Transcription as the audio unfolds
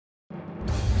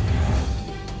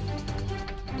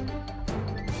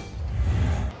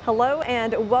Hello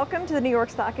and welcome to the New York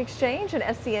Stock Exchange and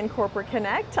SCN Corporate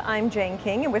Connect. I'm Jane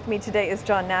King, and with me today is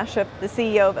John Nashif, the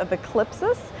CEO of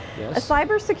Eclypses, a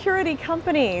cybersecurity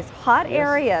company's hot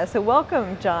area. So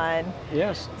welcome, John.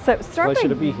 Yes. So start Pleasure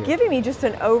by to be here. giving me just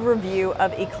an overview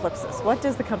of Eclypses. What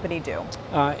does the company do?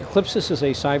 Eclypses is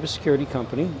a cybersecurity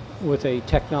company with a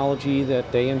technology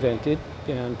that they invented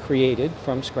and created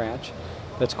from scratch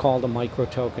that's called a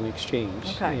MicroToken-Exchange.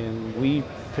 Okay. And we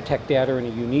protect data in a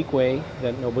unique way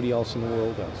that nobody else in the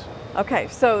world does. Okay,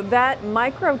 so that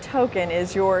MicroToken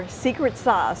is your secret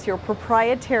sauce, your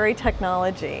proprietary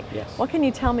technology. Yes. What can you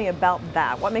tell me about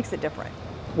that? What makes it different?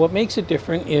 What makes it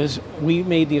different is we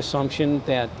made the assumption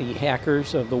that the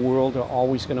hackers of the world are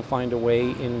always going to find a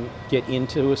way and get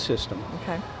into a system.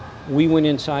 Okay. We went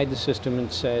inside the system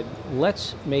and said,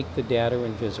 let's make the data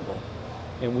invisible.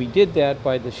 And we did that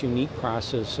by this unique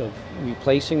process of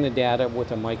replacing the data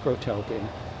with a microtoken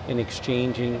and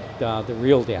exchanging the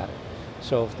real data.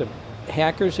 So if the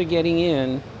hackers are getting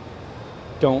in,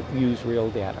 don't use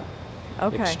real data.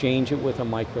 Okay. Exchange it with a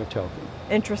microtoken.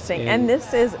 Interesting. And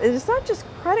this is, it's not just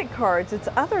credit cards, it's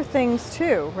other things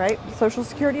too, right? Social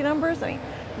security numbers. I mean,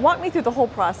 walk me through the whole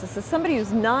process. As somebody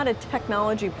who's not a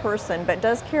technology person but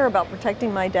does care about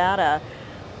protecting my data,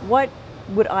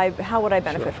 how would I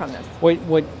benefit from this?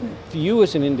 What for you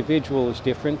as an individual is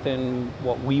different than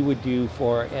what we would do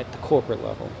at the corporate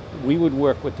level. We would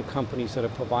work with the companies that are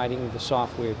providing the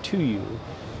software to you,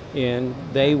 and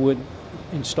they would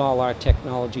install our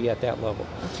technology at that level.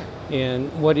 Okay.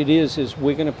 And what it is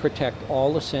we're going to protect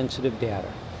all the sensitive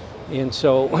data. And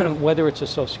so whether it's a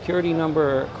social security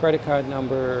number, a credit card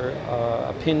number,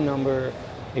 a PIN number,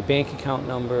 a bank account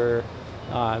number,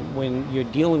 when you're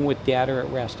dealing with data at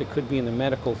rest, it could be in the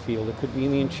medical field, it could be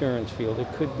in the insurance field, it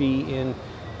could be in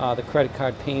the credit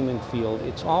card payment field.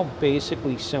 It's all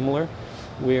basically similar,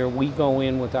 where we go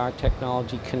in with our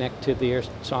technology, connect to their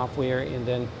software, and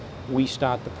then we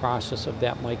start the process of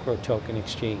that micro-token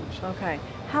exchange. Okay.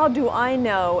 How do I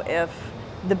know if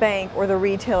the bank or the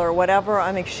retailer or whatever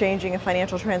I'm exchanging a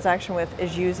financial transaction with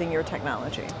is using your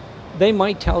technology? They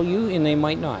might tell you and they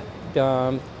might not.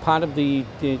 Part of the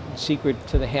secret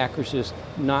to the hackers is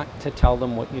not to tell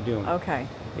them what you're doing. Okay.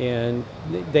 And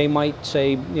they might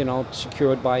say, you know,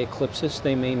 secured by Eclypses.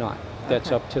 They may not. That's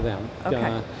Okay. up to them.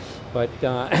 Okay. But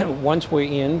once we're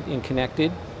in and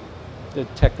connected, the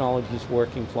technology is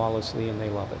working flawlessly and they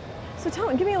love it. So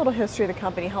give me a little history of the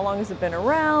company. How long has it been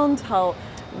around?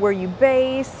 Were you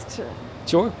based?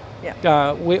 Sure.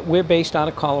 Yeah. We're based out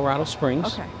of Colorado Springs.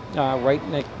 Okay. Right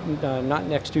next, not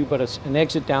next to, but it's an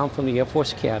exit down from the Air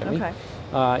Force Academy.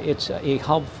 Okay. It's a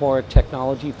hub for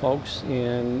technology folks,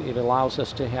 and it allows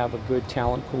us to have a good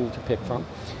talent pool to pick from.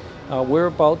 We're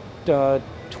about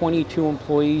 22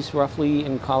 employees roughly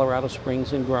in Colorado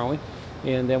Springs and growing,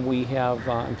 and then we have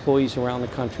employees around the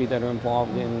country that are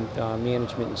involved in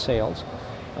management and sales.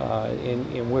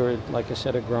 And we're, like I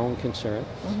said, a growing concern.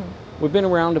 Mm-hmm. We've been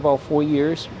around about 4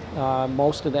 years.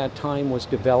 Most of that time was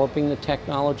developing the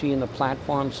technology and the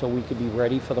platform so we could be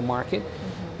ready for the market.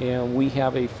 Mm-hmm. And we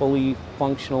have a fully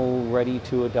functional, ready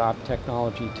to adopt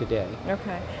technology today.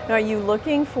 Okay. Now, are you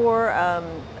looking for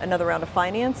another round of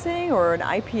financing or an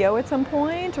IPO at some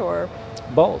point, or?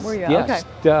 Both, yes.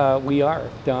 Okay. We are.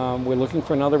 We're looking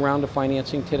for another round of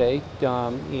financing today,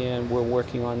 and we're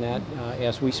working on that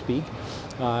as we speak.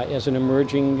 As an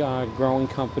emerging, growing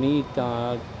company,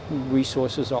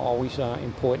 resources are always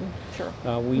important.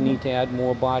 Sure. We need to add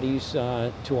more bodies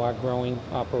to our growing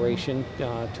operation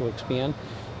to expand.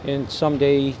 And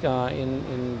someday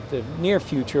in the near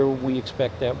future, we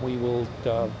expect that we will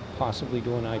possibly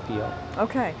do an IPO.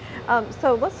 Okay,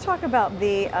 so let's talk about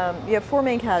you have four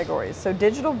main categories. So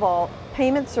digital vault,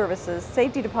 payment services,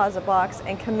 safety deposit box,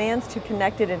 and commands to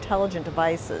connected intelligent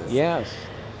devices. Yes.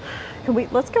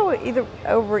 Let's go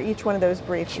over each one of those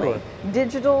briefly. Sure.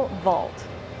 Digital vault.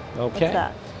 Okay. What's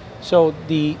that? So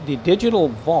the digital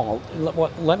vault,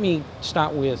 let me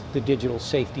start with the digital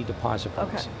safety deposit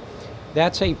box. Okay.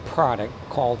 That's a product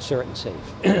called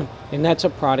CertainSafe. And that's a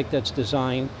product that's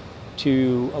designed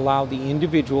to allow the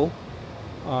individual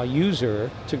user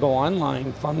to go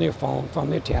online from their phone, from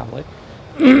their tablet,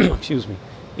 excuse me,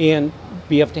 and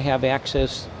be able to have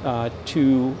access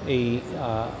to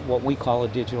what we call a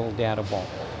digital data vault.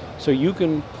 So you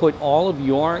can put all of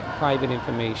your private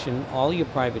information, all your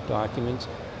private documents,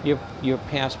 your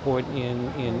passport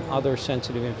and other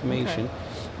sensitive information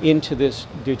into this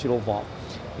digital vault.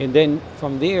 And then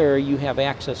from there, you have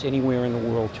access anywhere in the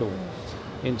world to it.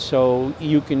 And so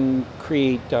you can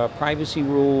create privacy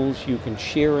rules, you can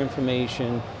share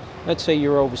information. Let's say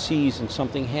you're overseas and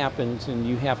something happens and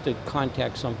you have to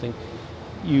contact something.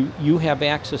 you have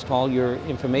access to all your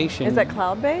information. Is that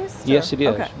cloud-based? Yes, it is.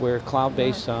 Okay. We're a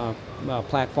cloud-based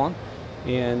platform,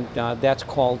 and that's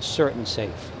called CertainSafe.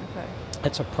 Okay.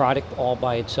 It's a product all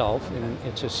by itself, and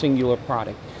it's a singular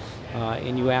product,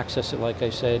 and you access it, like I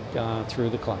said, through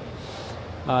the cloud.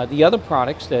 The other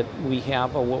products that we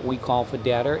have are what we call for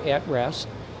data at rest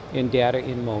and data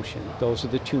in motion. Those are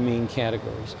the two main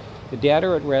categories. The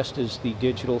data at rest is the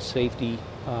digital safety,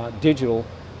 digital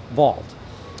vault.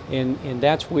 And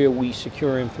that's where we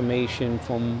secure information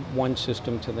from one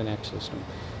system to the next system.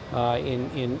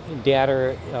 In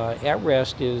data at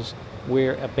rest is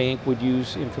where a bank would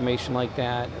use information like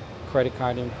that, a credit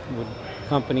card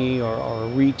company or a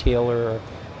retailer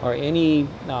or any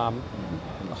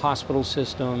hospital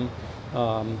system,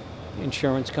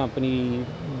 insurance company,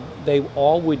 they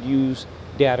all would use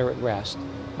data at rest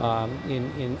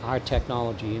in our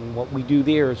technology. And what we do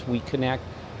there is we connect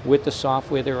with the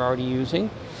software they're already using,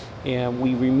 and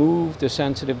we remove the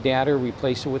sensitive data,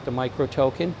 replace it with the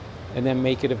micro-token, and then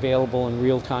make it available in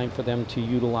real time for them to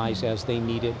utilize as they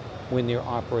need it when they're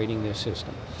operating their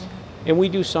system. And we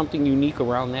do something unique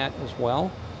around that as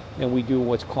well, and we do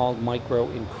what's called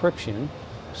MicroEncryption.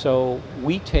 So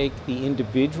we take the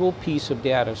individual piece of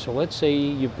data, so let's say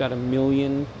you've got 1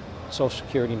 million social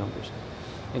security numbers.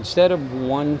 Instead of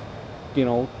one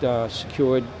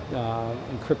secured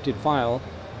encrypted file,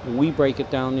 we break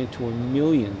it down into 1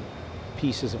 million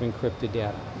pieces of encrypted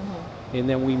data. And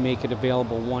then we make it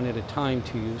available one at a time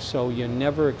to you, so you're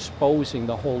never exposing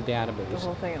the whole database. The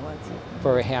whole thing at once.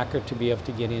 For a hacker to be able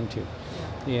to get into.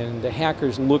 And the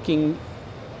hacker's looking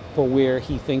for where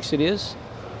he thinks it is,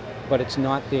 but it's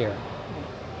not there.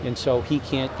 And so he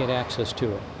can't get access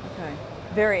to it. Okay,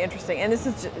 very interesting. And this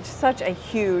is such a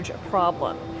huge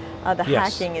problem. The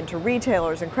hacking into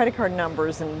retailers and credit card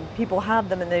numbers, and people have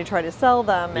them and they try to sell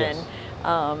them. Yes. And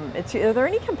are there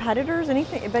any competitors,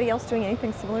 anybody else doing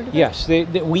anything similar to this? Yes,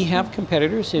 we have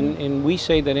competitors, and we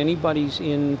say that anybody's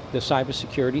in the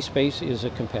cybersecurity space is a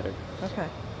competitor. Okay.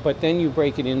 But then you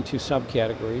break it into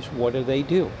subcategories. What do they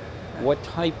do? Okay. What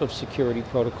type of security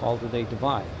protocol do they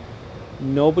provide?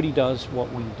 Nobody does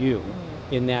what we do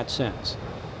in that sense.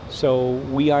 So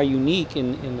we are unique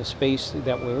in the space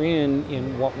that we're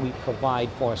in what we provide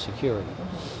for security.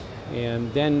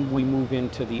 And then we move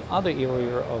into the other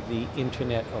area of the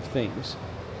Internet of Things.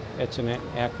 It's an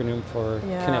acronym for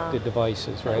connected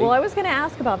devices, right? Well, I was going to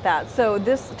ask about that. So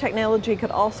this technology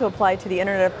could also apply to the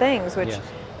Internet of Things, which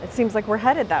it seems like we're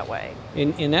headed that way.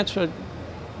 And that's what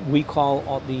we call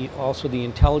also the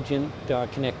intelligent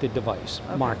connected device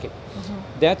market.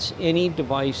 That's any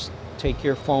device. Take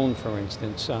your phone, for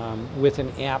instance, with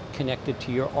an app connected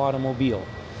to your automobile.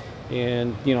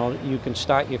 And you can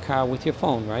start your car with your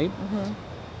phone, right?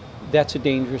 That's a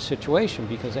dangerous situation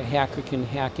because a hacker can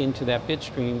hack into that bit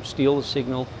stream, steal the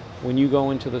signal. When you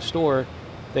go into the store,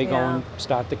 they go and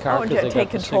start the car. And take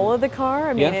control of the car?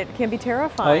 I mean, it can be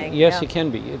terrifying. Yes, it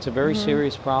can be. It's a very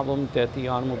serious problem that the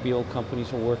automobile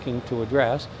companies are working to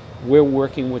address. We're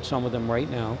working with some of them right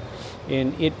now.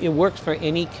 And it works for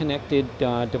any connected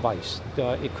device.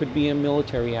 It could be a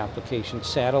military application,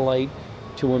 satellite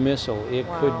to a missile. It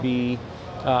could be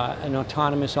an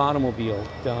autonomous automobile.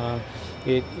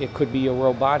 It could be a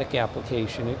robotic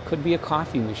application. It could be a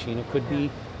coffee machine. It could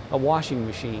be a washing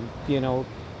machine.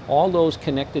 All those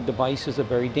connected devices are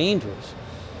very dangerous.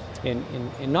 And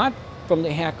not from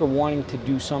the hacker wanting to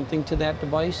do something to that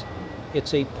device,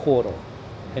 it's a portal,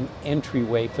 an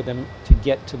entryway for them to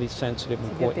get to the sensitive,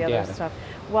 important data. Stuff.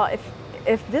 Well,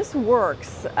 if this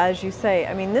works, as you say,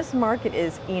 I mean, this market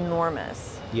is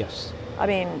enormous. Yes. I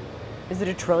mean, is it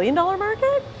 $1 trillion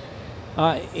market?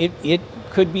 It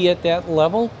could be at that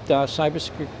level.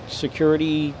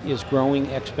 Cybersecurity is growing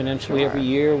exponentially every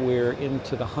year. We're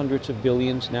into the hundreds of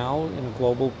billions now in a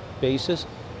global basis,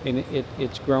 and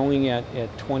it's growing at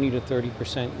 20 to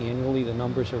 30% annually. The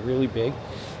numbers are really big.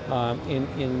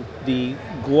 In the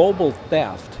global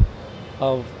theft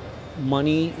of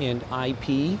money and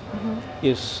IP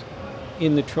is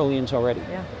in the trillions already.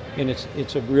 And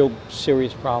it's a real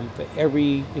serious problem for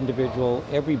every individual,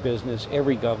 every business,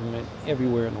 every government,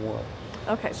 everywhere in the world.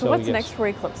 Okay, so what's next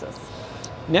for Eclypses?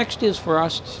 Next is for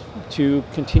us to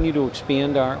continue to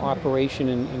expand our operation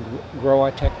and grow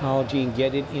our technology and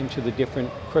get it into the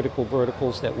different critical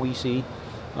verticals that we see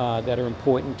that are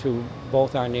important to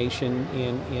both our nation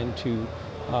and to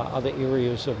other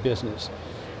areas of business.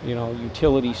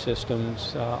 Utility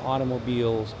systems,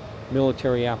 automobiles,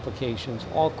 military applications,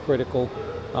 all critical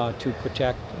to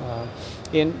protect.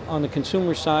 And on the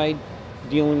consumer side,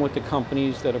 dealing with the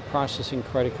companies that are processing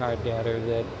credit card data,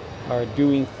 that are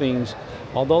doing things,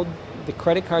 although the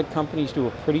credit card companies do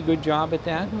a pretty good job at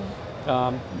that,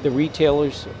 The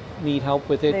retailers need help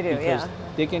with it They do, because yeah.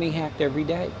 they're getting hacked every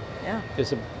day. Yeah.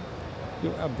 There's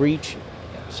a breach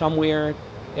somewhere,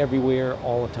 everywhere,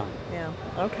 all the time. Yeah.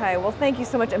 Okay. Well, thank you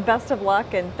so much, and best of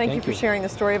luck. And thank you for you. sharing the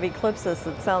story of Eclypses.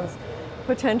 It sounds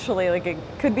potentially like it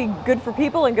could be good for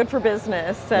people and good for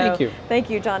business. So Thank you. Thank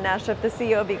you, John Nashif, the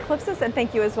CEO of Eclypses, and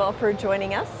thank you as well for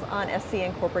joining us on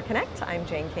SCN Corporate Connect. I'm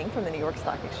Jane King from the New York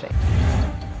Stock Exchange.